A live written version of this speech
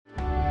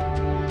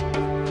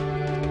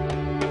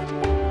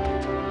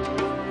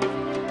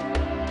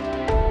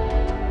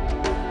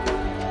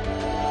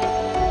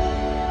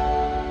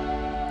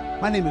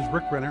name is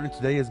Rick Renner, and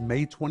today is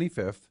May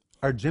 25th.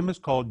 Our gym is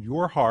called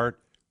Your Heart,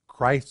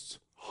 Christ's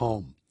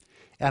Home.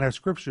 And our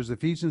scripture is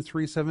Ephesians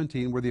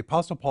 3:17, where the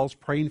Apostle Paul's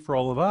praying for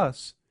all of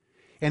us.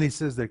 And he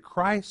says that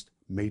Christ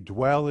may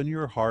dwell in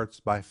your hearts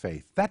by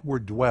faith. That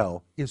word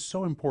dwell is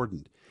so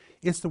important.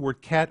 It's the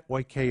word kat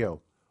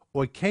oikeo.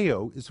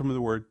 Oikeo is from the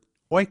word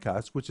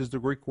oikos, which is the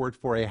Greek word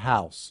for a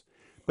house.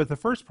 But the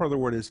first part of the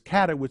word is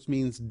kata, which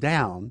means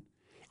down.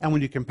 And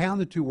when you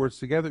compound the two words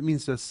together, it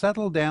means to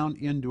settle down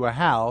into a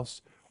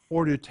house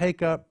or to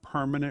take up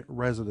permanent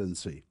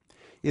residency.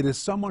 It is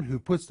someone who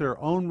puts their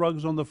own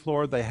rugs on the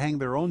floor, they hang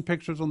their own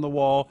pictures on the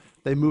wall,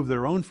 they move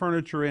their own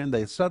furniture in,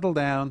 they settle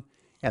down,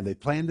 and they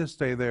plan to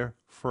stay there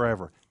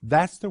forever.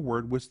 That's the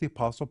word which the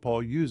Apostle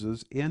Paul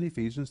uses in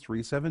Ephesians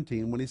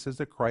 3:17 when he says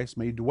that Christ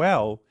may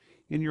dwell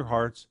in your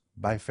hearts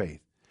by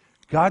faith.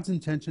 God's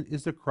intention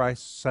is that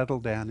Christ settle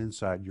down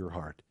inside your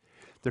heart,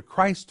 that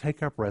Christ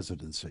take up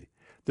residency,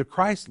 that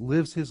Christ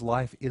lives his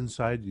life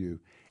inside you,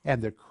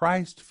 and that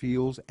Christ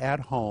feels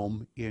at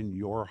home in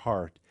your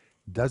heart.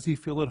 Does he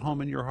feel at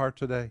home in your heart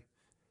today?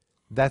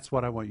 That's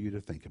what I want you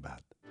to think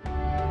about.